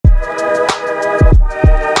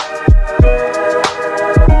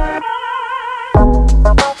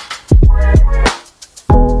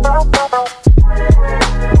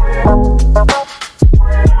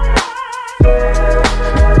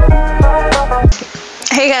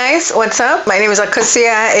Hey guys, what's up? My name is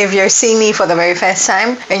Akosia. If you're seeing me for the very first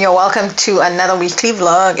time, and you're welcome to another weekly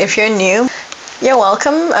vlog. If you're new, you're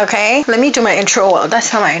welcome. Okay, let me do my intro well.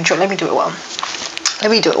 That's not my intro. Let me do it well.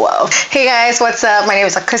 Hey guys, what's up? My name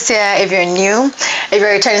is Akosia. If you're new, if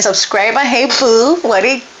you're a returning subscriber, hey boo, what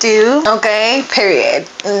it do? Okay, period.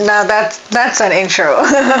 Now that's an intro.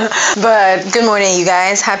 But good morning, you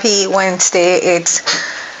guys. Happy Wednesday. It's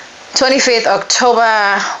 25th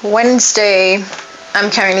October, Wednesday. I'm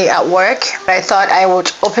currently at work. I thought I would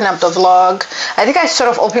open up the vlog. I think I sort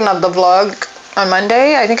of opened up the vlog on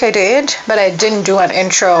Monday. I think I did, but I didn't do an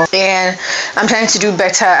intro, and I'm trying to do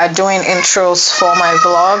better at doing intros for my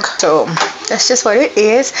vlog, so that's just what it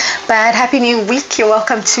is. But happy new week. You're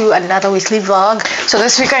welcome to another weekly vlog. So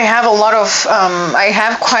this week I have a lot of I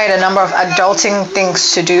have quite a number of adulting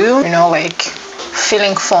things to do, you know, like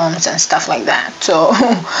filling forms and stuff like that. So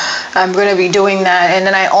I'm going to be doing that. And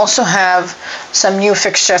then I also have some new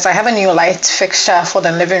fixtures. I have a new light fixture for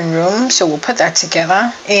the living room, so we'll put that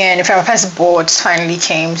together. And if our past boards finally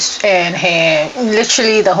came, and here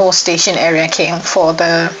literally the whole station area came for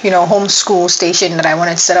the, you know, homeschool station that I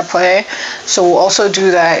wanted to set up for her. So we'll also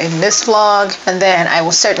do that in this vlog. And then I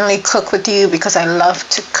will certainly cook with you, because I love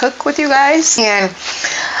to cook with you guys. And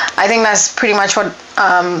I think that's pretty much what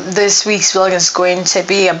this week's vlog is going to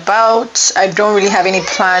be about. I don't really have any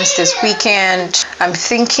plans this weekend. I'm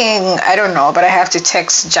thinking, I don't know, but I have to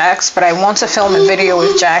text Jax. But I want to film a video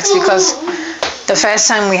with Jax, because the first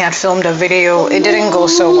time we had filmed a video, it didn't go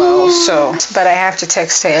so well. So, but I have to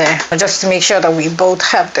text her just to make sure that we both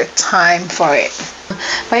have the time for it.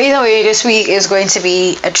 But either way, this week is going to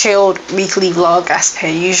be a chilled weekly vlog as per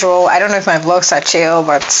usual. I don't know if my vlogs are chill,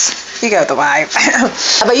 but you got the vibe.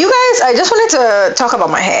 But you guys, I just wanted to talk about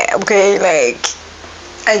my hair, okay? Like,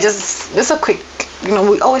 just a quick, you know,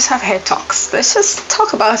 we always have hair talks. Let's just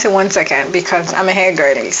talk about it 1 second, because I'm a hair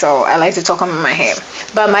girly, so I like to talk about my hair.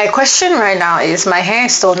 But my question right now is, my hair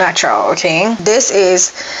is still natural, okay? This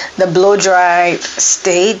is the blow dry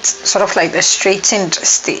state, sort of like the straightened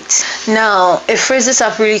state. Now, it freezes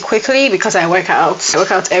up really quickly because I work out. I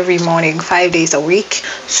work out every morning, 5 days a week.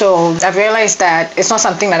 So I've realized that it's not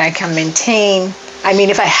something that I can maintain. I mean,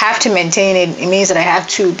 if I have to maintain it, it means that I have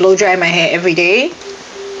to blow dry my hair every day,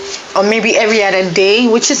 or maybe every other day,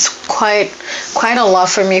 which is quite a lot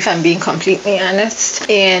for me, if I'm being completely honest.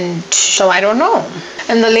 And so I don't know.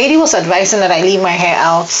 And the lady was advising that I leave my hair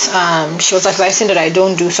out. She was advising that I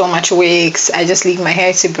don't do so much wigs. I just leave my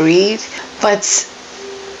hair to breathe. But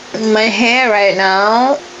my hair right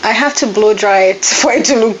now, I have to blow dry it for it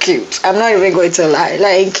to look cute. I'm not even going to lie.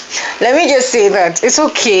 Like, let me just say that it's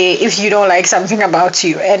okay if you don't like something about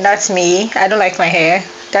you, and that's me. I don't like my hair.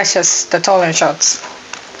 That's just the tall and shorts.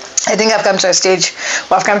 I think I've come to a stage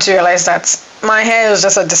where I've come to realize that my hair is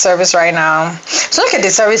just a disservice right now. It's not like a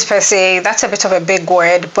disservice per se, that's a bit of a big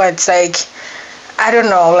word, but like, I don't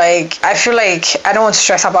know, like, I feel like I don't want to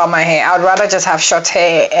stress about my hair. I would rather just have short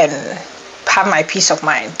hair and have my peace of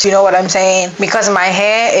mind. Do you know what I'm saying? Because my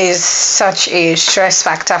hair is such a stress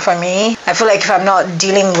factor for me. I feel like if I'm not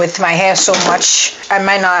dealing with my hair so much, I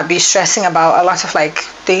might not be stressing about a lot of like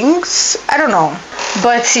things. I don't know.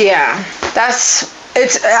 But yeah,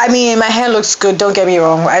 I mean, my hair looks good, don't get me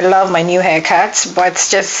wrong. I love my new haircut, but it's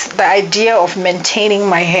just the idea of maintaining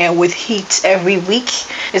my hair with heat every week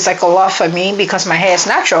is like a lot for me, because my hair is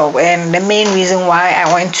natural. And the main reason why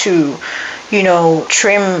I went to, you know,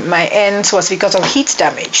 trim my ends was because of heat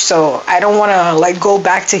damage. So I don't want to like go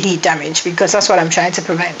back to heat damage, because that's what I'm trying to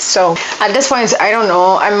prevent. So at this point, I don't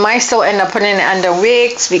know, I might still end up putting it under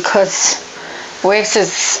wigs, because wigs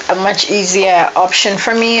is a much easier option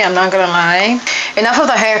for me, I'm not gonna lie. Enough of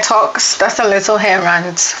the hair talks. That's a little hair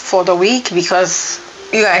rant for the week, because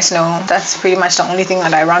you guys know that's pretty much the only thing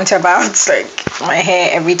that I rant about. It's like my hair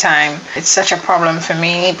every time. It's such a problem for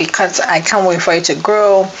me, because I can't wait for it to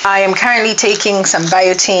grow. I am currently taking some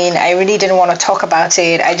biotin. I really didn't want to talk about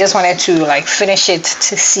it. I just wanted to like finish it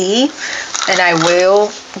to see, and I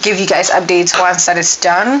will give you guys updates once that is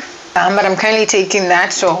done. But I'm currently taking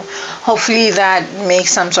that, so hopefully that makes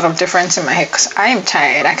some sort of difference in my hair, because I am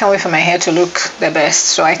tired. I can't wait for my hair to look the best,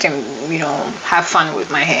 so I can, you know, have fun with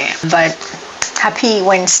my hair. But happy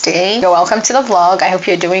Wednesday. You're welcome to the vlog. I hope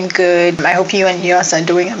you're doing good. I hope you and yours are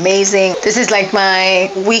doing amazing. This is like my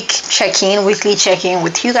weekly check-in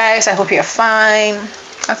with you guys. I hope you're fine.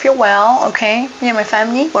 I feel well, okay? Me and my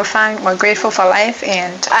family, we're fine. We're grateful for life,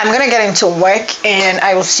 and I'm gonna get into work, and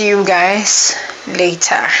I will see you guys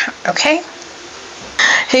later, okay?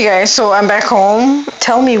 Hey guys, so I'm back home.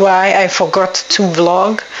 Tell me why I forgot to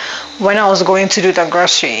vlog when I was going to do the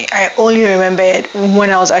grocery. I only remembered when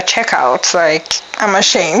I was at checkout. Like, I'm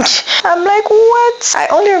ashamed. I'm like, what? I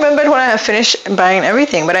only remembered when I had finished buying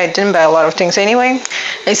everything, but I didn't buy a lot of things anyway.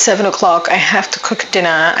 It's 7 o'clock. I have to cook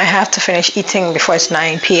dinner. I have to finish eating before it's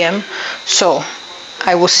 9 p.m. So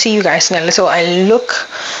I will see you guys in a little. I look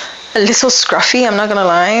a little scruffy, I'm not gonna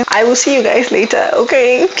lie. I will see you guys later.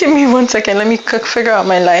 Okay, give me 1 second. Let me figure out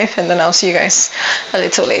my life, and then I'll see you guys a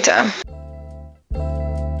little later.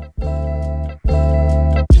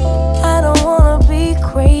 I don't wanna be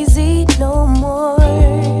crazy no more.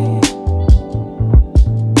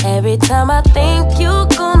 Every time I think you're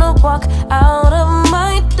gonna walk out of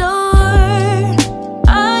my door,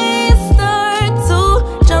 I start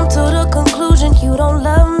to jump to the conclusion you don't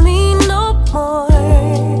love me no more.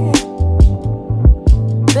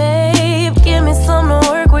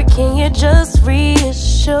 Can you just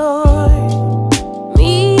reassure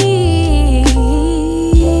me?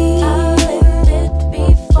 I'll end it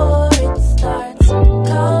before it starts.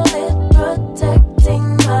 Call it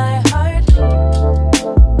protecting my heart.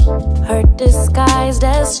 Hurt disguised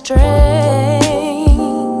as strength,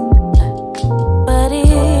 but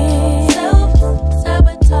it's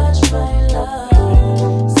self-sabotage my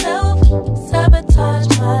love. Self-sabotage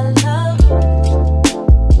my love.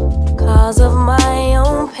 Cause of my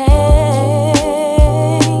own pain.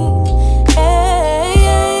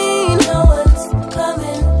 No one's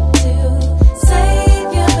coming to save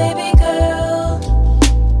you, baby girl.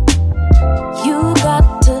 You got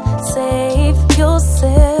to save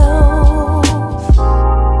yourself.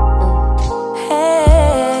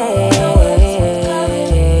 Hey,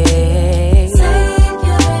 save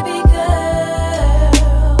you, baby girl.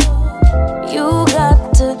 You got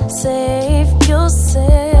to save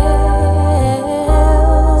yourself.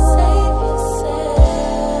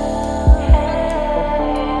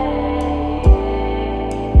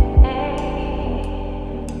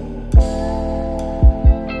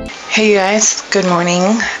 Hey you guys, good morning.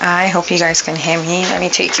 I hope you guys can hear me. Let me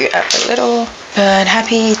take you up a little. But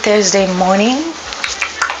happy Thursday morning.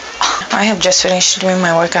 I have just finished doing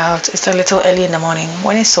my workout. It's a little early in the morning.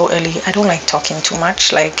 When it's so early, I don't like talking too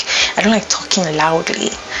much. Like, I don't like talking loudly.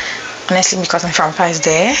 Honestly, because my grandpa is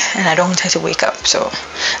there and I don't want her to wake up.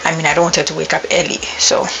 I don't want her to wake up early.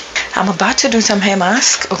 So I'm about to do some hair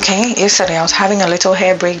mask. Okay, yesterday I was having a little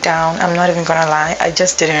hair breakdown. I'm not even gonna lie, I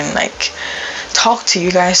just didn't like talk to you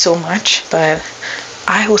guys so much, but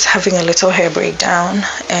I was having a little hair breakdown,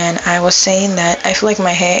 and I was saying that I feel like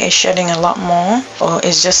my hair is shedding a lot more, or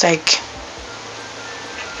it's just like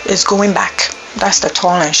it's going back. That's the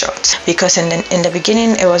tall and short, because in the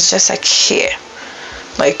beginning it was just like here,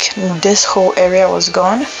 like this whole area was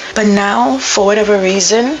gone, but now for whatever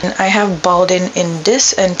reason I have balding in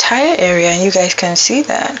this entire area, and you guys can see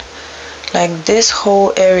that, like this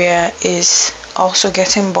whole area is also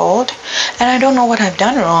getting bald, and I don't know what I've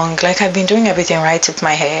done wrong. Like, I've been doing everything right with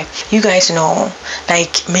my hair. You guys know,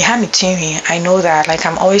 like, I know that, like,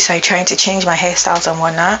 I'm always like trying to change my hairstyles and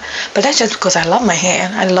whatnot, but that's just because I love my hair.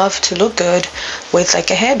 I love to look good with like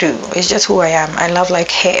a hairdo. It's just who I am. I love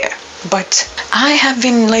like hair. But I have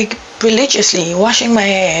been like religiously washing my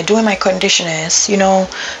hair, doing my conditioners, you know,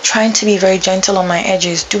 trying to be very gentle on my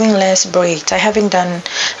edges, doing less braids.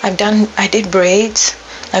 I did braids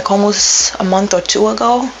like almost a month or two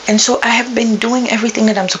ago, and so I have been doing everything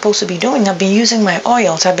that I'm supposed to be doing. I've been using my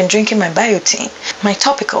oils, I've been drinking my biotin, my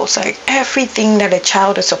topicals, like everything that a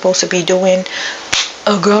child is supposed to be doing,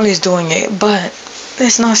 a girl is doing it, but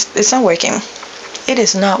it's not working. It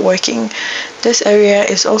is not working. This area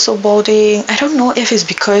is also balding. I don't know if it's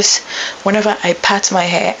because whenever I pat my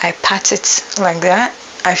hair, I pat it like that.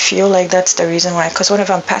 I feel like that's the reason why, because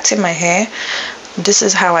whenever I'm patting my hair, this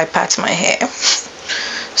is how I pat my hair.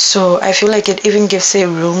 So I feel like it even gives a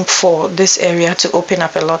room for this area to open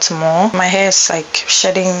up a lot more. My hair is like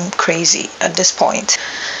shedding crazy at this point.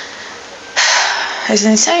 It's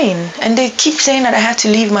insane. And they keep saying that I have to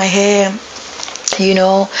leave my hair, you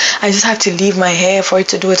know, I just have to leave my hair for it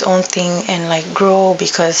to do its own thing and like grow,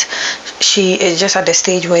 because she is just at the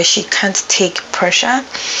stage where she can't take pressure.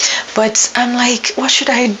 But I'm like, what should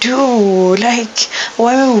I do? Like,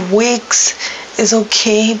 wearing wigs is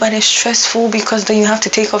okay, but it's stressful because then you have to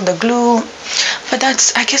take off the glue. But I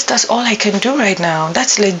guess that's all I can do right now.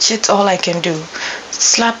 That's legit all I can do.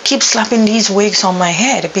 Keep slapping these wigs on my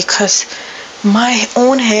head, because my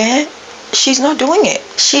own hair, she's not doing it.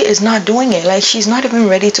 She is not doing it. Like, she's not even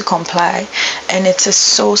ready to comply, and it is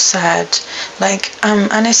so sad. Like, I'm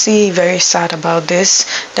honestly very sad about this,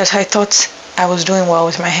 that I thought I was doing well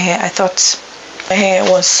with my hair. I thought my hair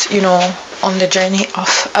was, you know, on the journey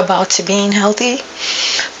of about to being healthy,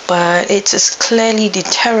 but it is clearly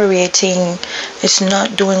deteriorating. It's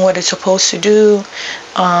not doing what it's supposed to do.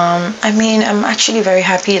 I mean, I'm actually very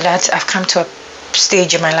happy that I've come to a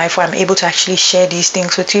stage in my life where I'm able to actually share these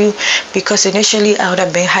things with you, because initially I would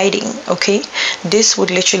have been hiding. Okay, this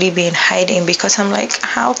would literally be in hiding, because I'm like,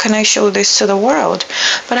 how can I show this to the world?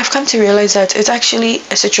 But I've come to realize that it's actually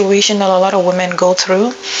a situation that a lot of women go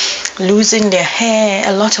through, losing their hair.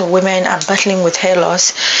 A lot of women are battling with hair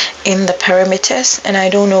loss in the perimeters, and I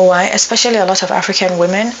don't know why, especially a lot of African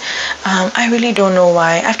women. I really don't know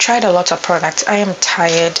why. I've tried a lot of products. I am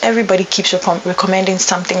tired. Everybody keeps recommending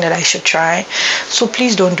something that I should try. So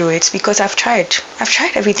please don't do it, because I've tried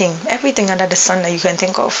everything under the sun that you can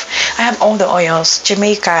think of. I have all the oils,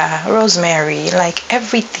 Jamaica, rosemary, like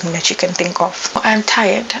everything that you can think of. I'm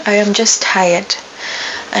tired. I am just tired.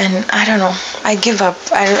 And I don't know, I give up.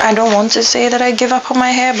 I don't want to say that I give up on my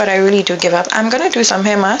hair, but I really do give up. I'm gonna do some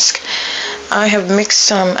hair mask. I have mixed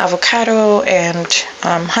some avocado and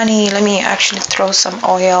honey. Let me actually throw some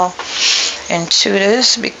oil into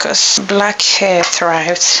this, because black hair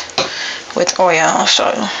thrives with oil. So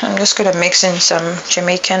I'm just gonna mix in some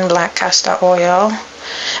Jamaican black castor oil,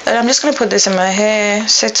 and I'm just gonna put this in my hair,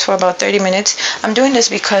 sit for about 30 minutes. I'm doing this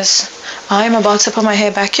because I'm about to put my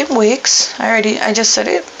hair back in wigs. I just said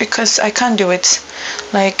it, because I can't do it.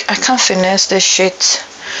 Like, I can't finesse this shit.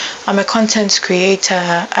 I'm a content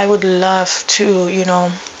creator. I would love to, you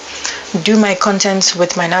know, do my content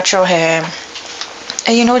with my natural hair,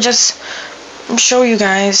 and, you know, just show you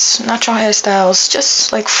guys natural hairstyles,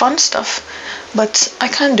 just like fun stuff. But I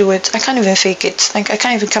can't do it. I can't even fake it. Like, I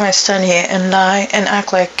can't even come and stand here and lie and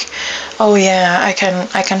act like, oh yeah, I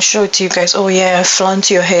can show it to you guys. Oh yeah, flaunt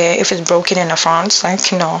your hair if it's broken in the front. Like,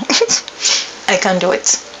 no. I can't do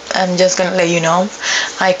it. I'm just gonna let you know,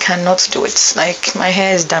 I cannot do it. Like, my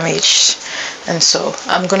hair is damaged, and so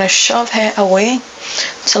I'm gonna shove hair away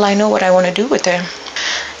till I know what I want to do with it.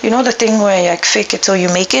 You know the thing where you like fake it till you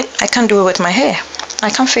make it? I can't do it with my hair. I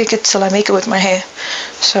can't fake it till I make it with my hair.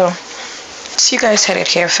 So you guys had it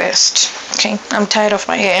here first. Okay, I'm tired of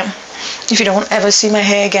my hair. If you don't ever see my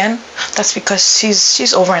hair again, that's because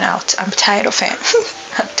she's over and out. I'm tired of hair.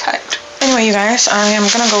 I'm tired. Anyway, you guys, I am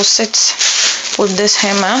gonna go sit with this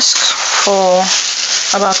hair mask for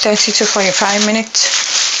about 30 to 45 minutes,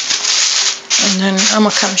 and then I'm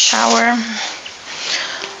gonna come shower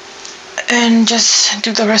and just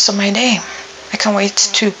do the rest of my day. I can't wait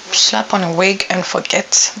to slap on a wig and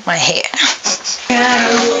forget my hair.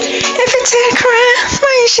 If it's a crime,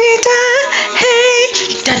 my shit,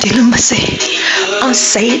 hey, daddy lumbase, on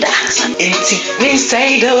say that. We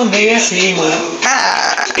say the messy one.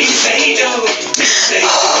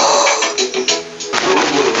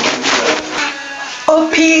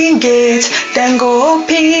 Open gate, then go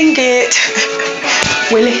open gate.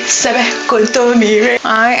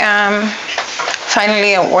 I am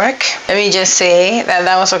finally at work. Let me just say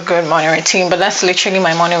that was a good morning routine, but that's literally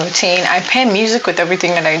my morning routine. I pair music with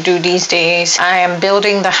everything that I do these days. I am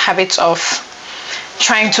building the habits of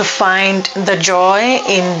trying to find the joy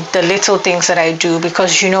in the little things that I do,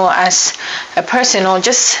 because, you know, as a person, or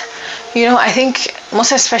just, you know, I think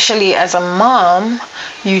most especially as a mom,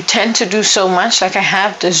 you tend to do so much. Like, I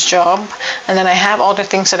have this job, and then I have all the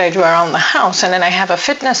things that I do around the house, and then I have a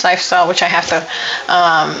fitness lifestyle, which I have to,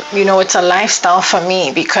 you know, it's a lifestyle for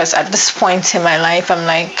me, because at this point in my life, I'm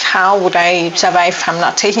like, how would I survive if I'm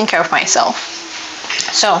not taking care of myself?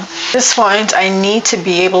 So at this point, I need to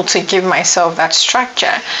be able to give myself that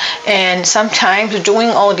structure, and sometimes doing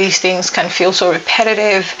all these things can feel so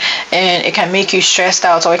repetitive, and it can make you stressed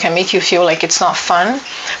out, or it can make you feel like it's not fun.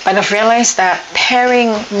 But I've realized that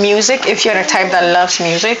pairing music, if you're the type that loves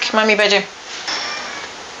music, Mami Beji,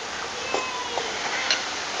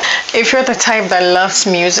 if you're the type that loves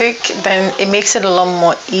music, then it makes it a lot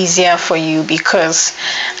more easier for you, because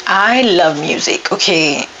I love music.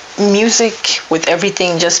 Okay, music with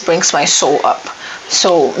everything just brings my soul up.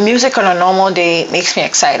 So music on a normal day makes me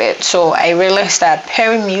excited. So I realized that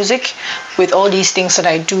pairing music with all these things that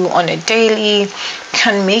I do on a daily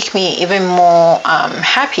can make me even more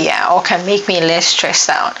happier, or can make me less stressed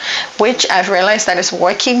out, which I've realized that is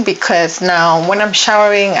working, because now when I'm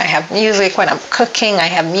showering, I have music. When I'm cooking, I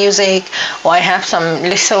have music, or I have some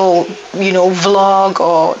little, you know, vlog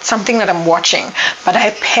or something that I'm watching. But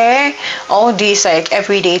I pair all these like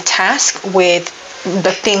everyday tasks with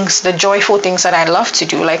the things, the joyful things that I love to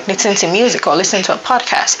do, like listen to music or listen to a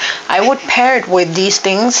podcast. I would pair it with these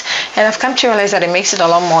things, and I've come to realize that it makes it a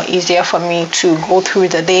lot more easier for me to go through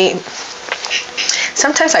the day.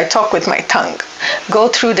 sometimes I talk with my tongue, go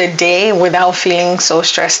through the day without feeling so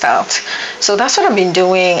stressed out. So that's what I've been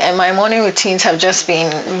doing, and my morning routines have just been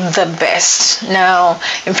the best. Now,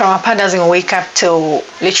 Mframapa doesn't wake up till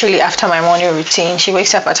literally after my morning routine. She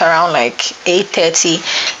wakes up at around like 8:30.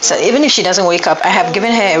 So even if she doesn't wake up, I have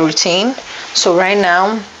given her a routine. So right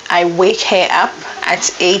now, I wake her up at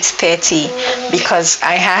 8:30 because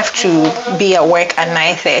I have to be at work at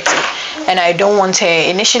 9:30, and I don't want her.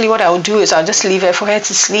 Initially, what I'll do is I'll just leave her for her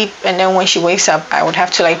to sleep, and then when she wakes up, I would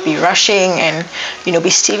have to like be rushing and, you know, be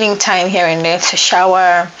stealing time here and there to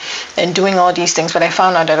shower and doing all these things. But I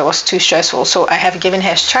found out that it was too stressful, so I have given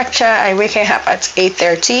her structure. I wake her up at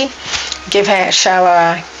 8:30, give her a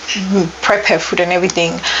shower, prep her food and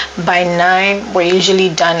everything. By 9 we're usually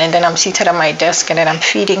done, and then I'm seated at my desk and then I'm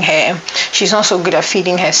feeding her. She's not so good at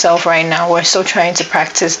feeding herself right now. We're still trying to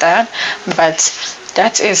practice that, but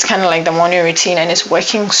that is kind of like the morning routine, and it's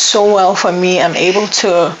working so well for me. I'm able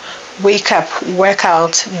to wake up, work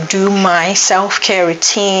out, do my self-care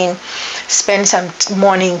routine, spend some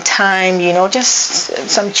morning time, you know, just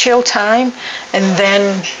some chill time, and then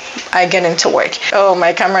I get into work. Oh,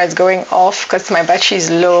 my camera is going off because my battery is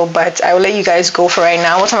low, but I will let you guys go for right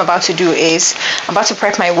now. What I'm about to do is I'm about to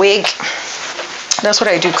prep my wig. That's what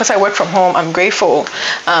I do because I work from home. I'm grateful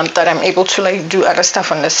that I'm able to like do other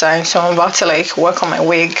stuff on the side. So I'm about to like work on my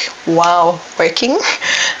wig while working.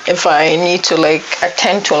 If I need to like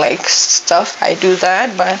attend to like stuff, I do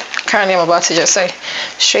that. But currently I'm about to just like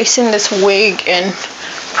straighten this wig and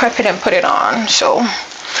prep it and put it on. So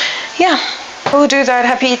yeah, we'll do that.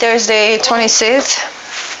 Happy Thursday,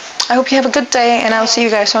 26th. I hope you have a good day, and I'll see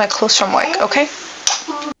you guys when I close from work, okay?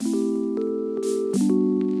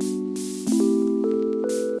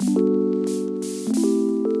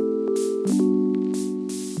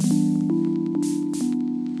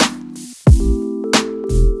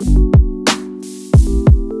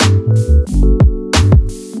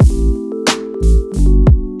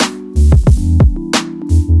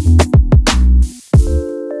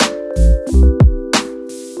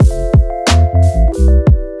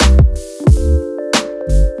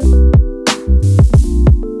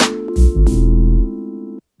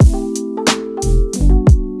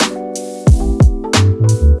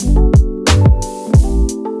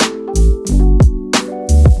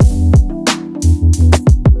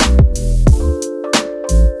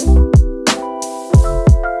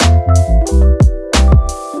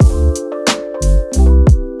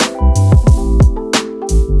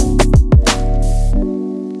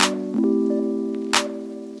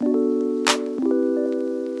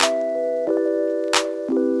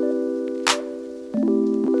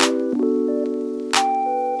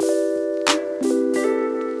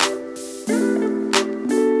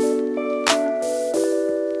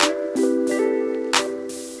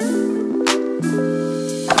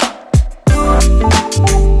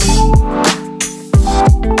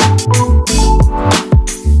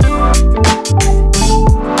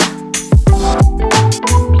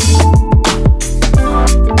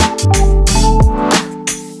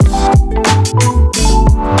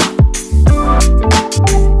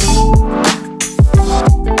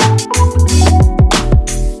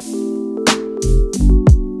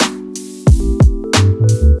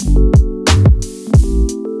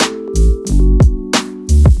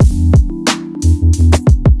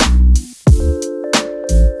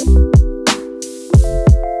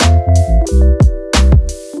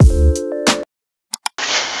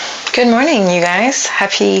 Good morning, you guys.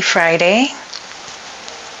 Happy Friday.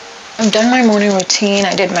 I've done my morning routine.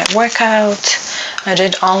 I did my workout. I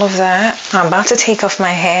did all of that. I'm about to take off my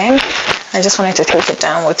hair. I just wanted to take it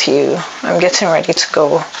down with you. I'm getting ready to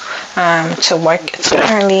go to work. It's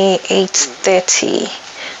currently 8:30,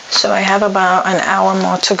 so I have about an hour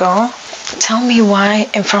more to go. Tell me why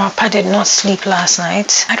Mframapa did not sleep last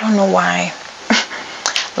night. I don't know why.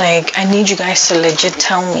 Like, I need you guys to legit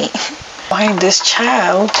tell me why this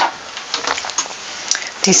child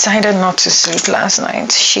decided not to sleep last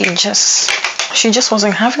night. She just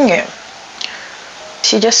wasn't having it.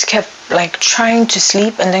 She just kept like trying to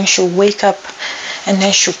sleep, and then she'll wake up and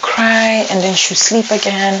then she'll cry and then she'll sleep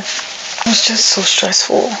again. It was just so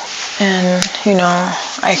stressful. And you know,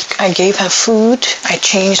 I gave her food, I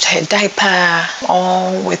changed her diaper,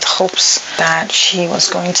 all with hopes that she was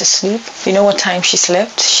going to sleep. You know what time she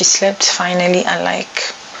slept? She slept finally at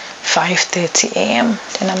like 5:30 a.m.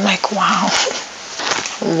 And I'm like, wow,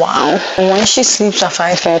 Wow. When she sleeps at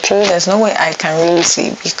 5:30, there's no way I can really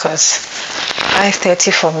sleep, because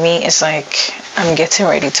 5:30 for me is like I'm getting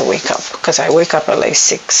ready to wake up, because I wake up at like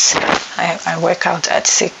 6. I work out at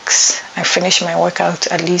 6. I finish my workout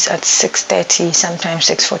at least at 6:30, sometimes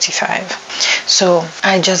 6:45. So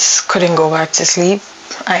I just couldn't go back to sleep.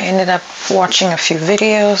 I ended up watching a few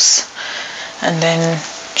videos, and then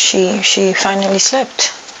she finally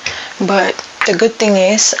slept. But the good thing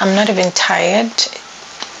is I'm not even tired.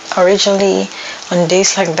 Originally, on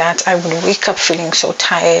days like that, I would wake up feeling so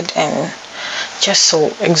tired and just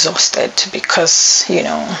so exhausted, because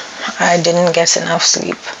I didn't get enough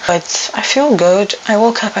sleep. But I feel good. I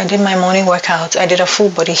woke up, I did my morning workout. I did a full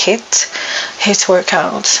body HIIT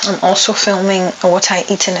workout. I'm also filming what I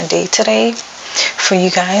eat in a day today for you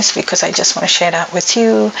guys, because I just want to share that with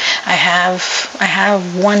you. I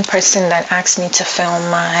have one person that asked me to film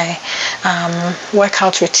my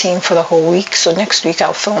workout routine for the whole week, so next week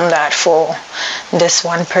I'll film that for this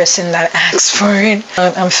one person that asked for it.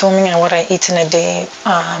 I'm filming what I eat in a day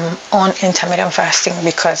on intermittent fasting,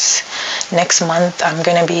 because next month I'm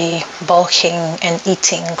gonna be bulking and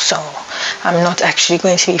eating, so I'm not actually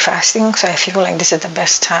going to be fasting. So I feel like this is the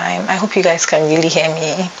best time. I hope you guys can really hear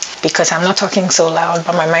me, because I'm not talking so loud,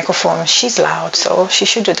 but my microphone, she's loud, so she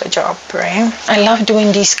should do the job, right? I love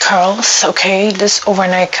doing these curls, okay? This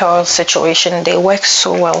overnight curl situation, they work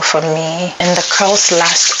so well for me, and the curls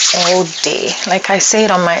last all day. Like I say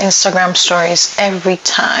it on my Instagram stories every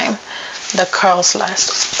time, the curls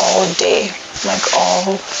last all day, like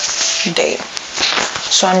all day.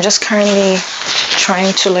 So I'm just currently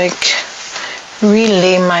trying to like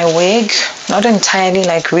relay my wig, not entirely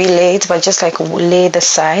like relay it, but just like lay the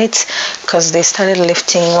sides, because they started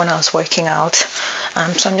lifting when I was working out.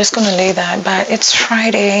 So I'm just gonna lay that. But it's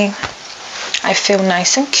Friday, I feel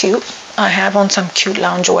nice and cute. I have on some cute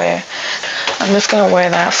loungewear. I'm just gonna wear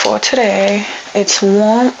that for today. It's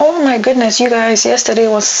warm. Oh my goodness, you guys, yesterday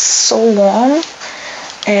was so warm,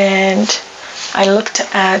 and I looked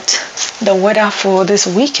at the weather for this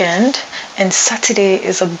weekend, and Saturday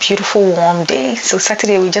is a beautiful warm day. So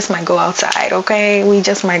Saturday we just might go outside, okay? We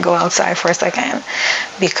just might go outside for a second,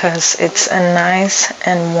 because it's a nice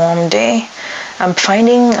and warm day. I'm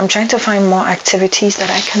trying to find more activities that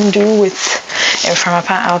I can do with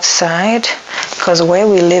Inframapa outside, because where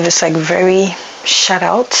we live is like very shut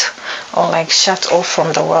out, or like shut off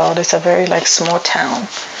from the world. It's a very like small town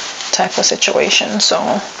type of situation,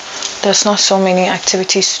 so there's not so many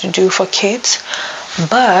activities to do for kids.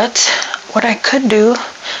 But what I could do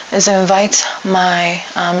is invite my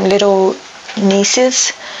little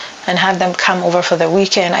nieces and have them come over for the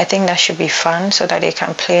weekend. I think that should be fun, so that they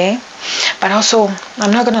can play. But also,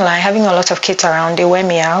 I'm not gonna lie, having a lot of kids around, they wear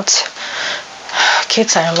me out.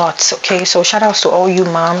 Kids are a lot, okay? So shout outs to all you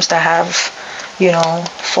moms that have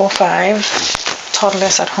 4 or 5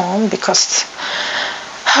 toddlers at home, because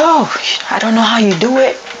I don't know how you do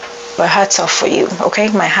it, but hats off for you, okay?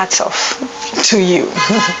 My hats off to you.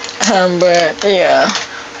 But yeah,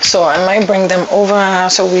 so I might bring them over,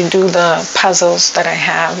 so we do the puzzles that I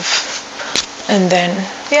have, and then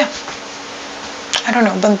yeah, I don't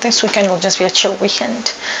know, but this weekend will just be a chill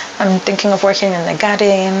weekend. I'm thinking of working in the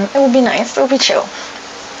garden. It will be nice. It will be chill.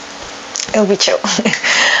 It'll be chill.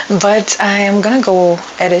 But I am gonna go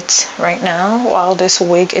edit right now while this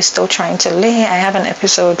wig is still trying to lay. I have an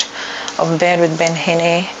episode of Bed with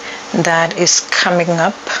Benhene that is coming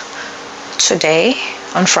up today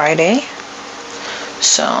on Friday.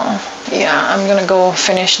 So yeah, I'm gonna go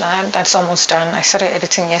finish that. That's almost done. I started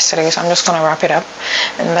editing yesterday, so I'm just gonna wrap it up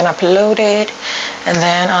and then upload it. And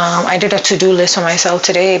then I did a to-do list for myself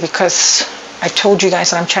today, because I told you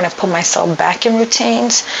guys that I'm trying to put myself back in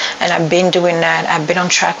routines, and I've been doing that. I've been on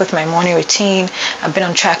track with my morning routine. I've been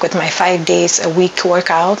on track with my 5 days a week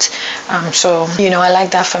workout. So I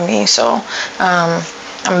like that for me. So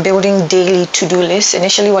I'm building daily to-do lists.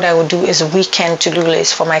 Initially, what I would do is a weekend to-do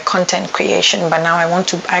list for my content creation, but now I want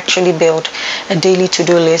to actually build a daily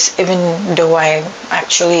to-do list, even though I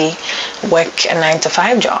actually work a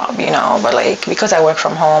 9-to-5 job, but like, because I work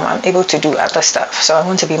from home, I'm able to do other stuff. So I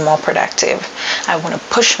want to be more productive. I want to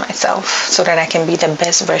push myself so that I can be the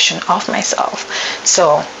best version of myself.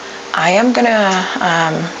 So I am gonna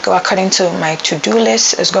go according to my to-do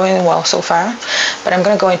list. It's going well so far, but I'm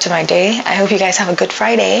gonna go into my day. I hope you guys have a good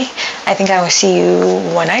Friday. I think I will see you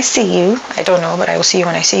when I see you. I don't know, but I will see you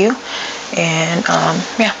when I see you. And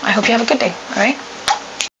yeah, I hope you have a good day. All right.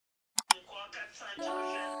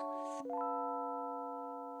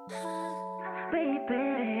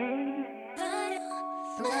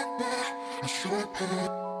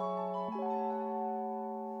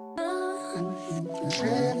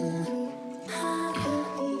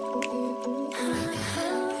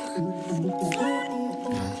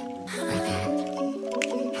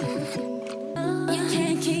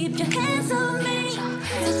 keep your hands on me.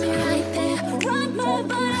 Just be right there, rock my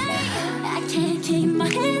body. I can't keep my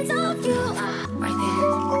hands off you. Right there.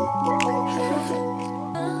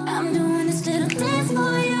 I'm doing this little dance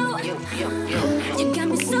for you. You got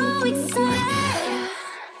me so excited.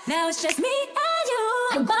 Now it's just me and you.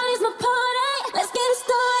 Your body's my party. Let's get it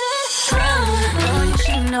started. Oh, you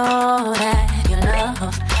should know that your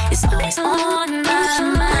love is always on my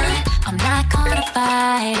mind. I'm not gonna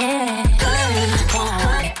fight it.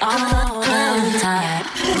 Want it all the time.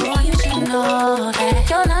 Oh, you should know that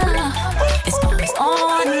your love is always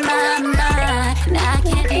on my mind. And I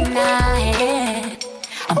can't deny it.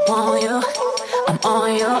 I'm on you. I'm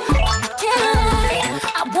on you. I can't lie.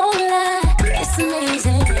 I won't lie. It's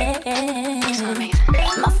amazing.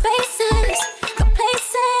 My faces, the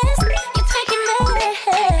places you're taking me.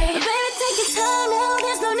 Baby, take your time now.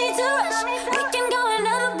 There's no need to rush. We can go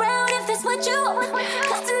another round if that's what you want.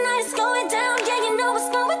 'Cause tonight is going down. Yeah, you know what's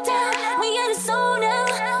going down. We got it so now.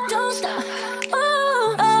 Don't stop.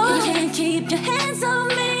 Oh, oh. You can't keep your hands on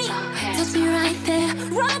me. Just be right there.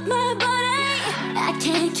 Rock my body. I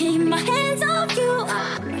can't keep my hands off you.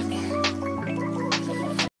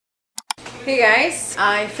 Hey guys,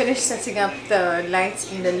 I finished setting up the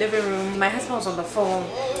lights in the living room. My husband was on the phone,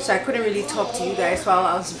 so I couldn't really talk to you guys while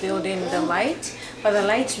I was building the light, but the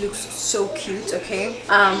light looks so cute. Okay,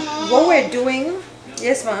 what we're doing,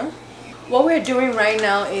 yes ma'am, what we're doing right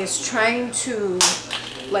now is trying to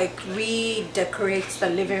like redecorate the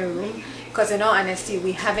living room, because in all honesty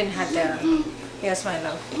we haven't had the, yes my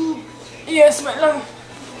love, yes my love,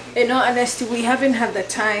 in all honesty we haven't had the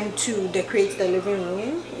time to decorate the living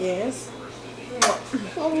room. Yes.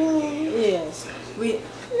 Yes,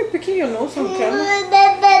 you're picking your nose on camera.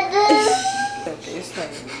 Okay, it's fine.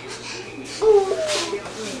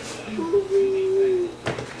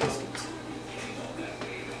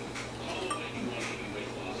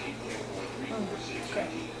 Okay.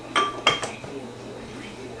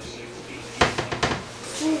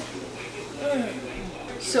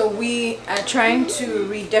 So we are trying to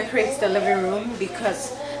redecorate the living room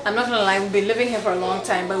because I'm not gonna lie, we've been living here for a long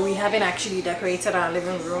time, but we haven't actually decorated our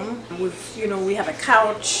living room. We have a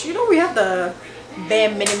couch, we have the bare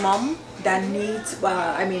minimum that needs,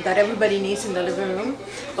 that everybody needs in the living room,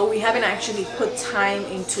 but we haven't actually put time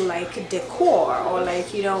into like decor or like,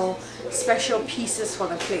 special pieces for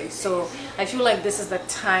the place. So I feel like this is the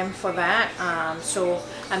time for that. So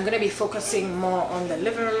I'm gonna be focusing more on the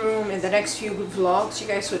living room. In the next few vlogs, you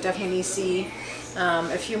guys will definitely see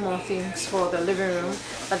a few more things for the living room,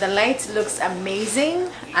 but the light looks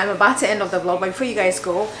amazing. I'm about to end of the vlog, but before you guys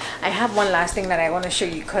go, I have one last thing that I want to show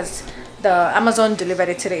you because the Amazon delivered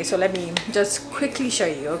it today. So let me just quickly show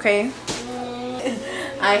you. Okay,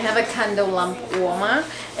 I have a candle lamp warmer,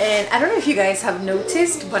 and I don't know if you guys have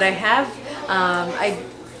noticed, but I have I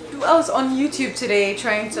was on YouTube today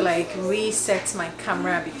trying to like reset my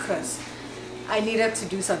camera because I needed to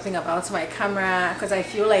do something about my camera, because I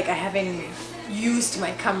feel like I haven't used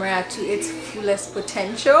my camera to its fullest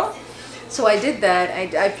potential. So I did that.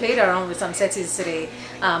 I played around with some settings today.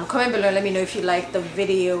 Comment below and let me know if you like the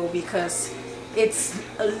video, because it's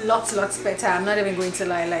lots better. I'm not even going to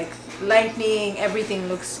lie, like lightning, everything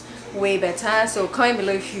looks way better. So comment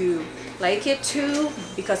below if you like it too,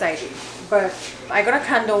 because I do. But I got a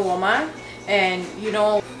candle warmer, and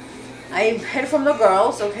I heard from the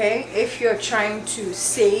girls, okay, if you're trying to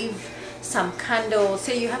save some candles,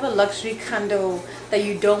 say you have a luxury candle that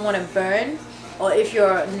you don't want to burn, or if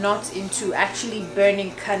you're not into actually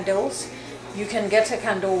burning candles, you can get a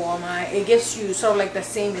candle warmer. It gives you sort of like the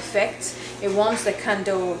same effect. It warms the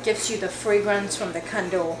candle, gives you the fragrance from the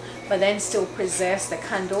candle, but then still preserves the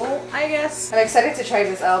candle, I guess. I'm excited to try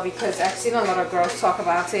this out because I've seen a lot of girls talk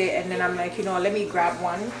about it, and then I'm like, let me grab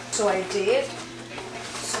one. So I did.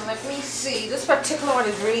 So let me see. This particular one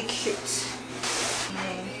is really cute.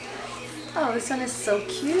 Oh, this one is so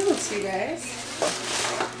cute, you guys.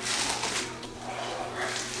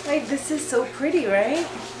 Like, this is so pretty, right?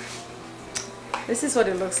 This is what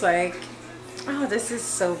it looks like. Oh, this is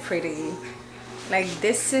so pretty. Like,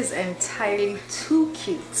 this is entirely too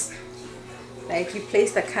cute. Like, you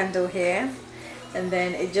place the candle here, and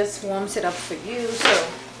then it just warms it up for you. So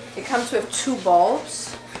it comes with 2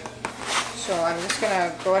 bulbs. So I'm just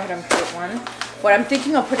gonna go ahead and put one. But I'm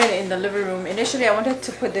thinking of putting it in the living room. Initially I wanted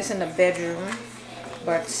to put this in the bedroom,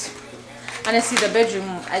 but honestly the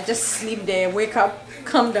bedroom, I just sleep there, wake up,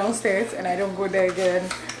 come downstairs, and I don't go there again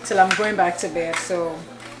till I'm going back to bed. So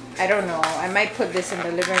I don't know, I might put this in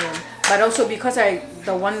the living room. But also because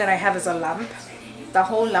the one that I have is a lamp, the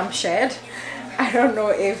whole lamp shed, I don't know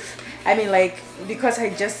if, because I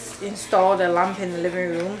just installed a lamp in the living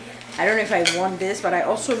room, I don't know if I want this, but I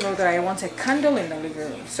also know that I want a candle in the living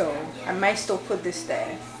room, so I might still put this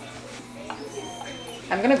there.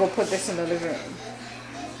 I'm gonna go put this in the living room.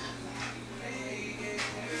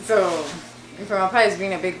 So Papa is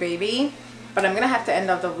being a big baby, but I'm gonna have to end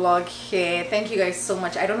up the vlog here. Thank you guys so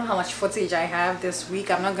much. I don't know how much footage I have this week,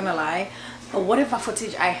 I'm not gonna lie, but whatever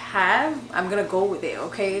footage I have, I'm gonna go with it,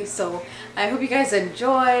 okay? So I hope you guys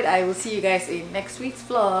enjoyed. I will see you guys in next week's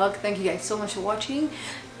vlog. Thank you guys so much for watching.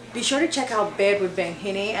 Be sure to check out Bed with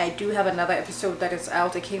Benhene. I do have another episode that is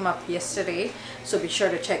out. It came up yesterday, so be sure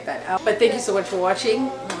to check that out. But thank you so much for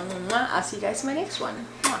watching. I'll see you guys in my next one.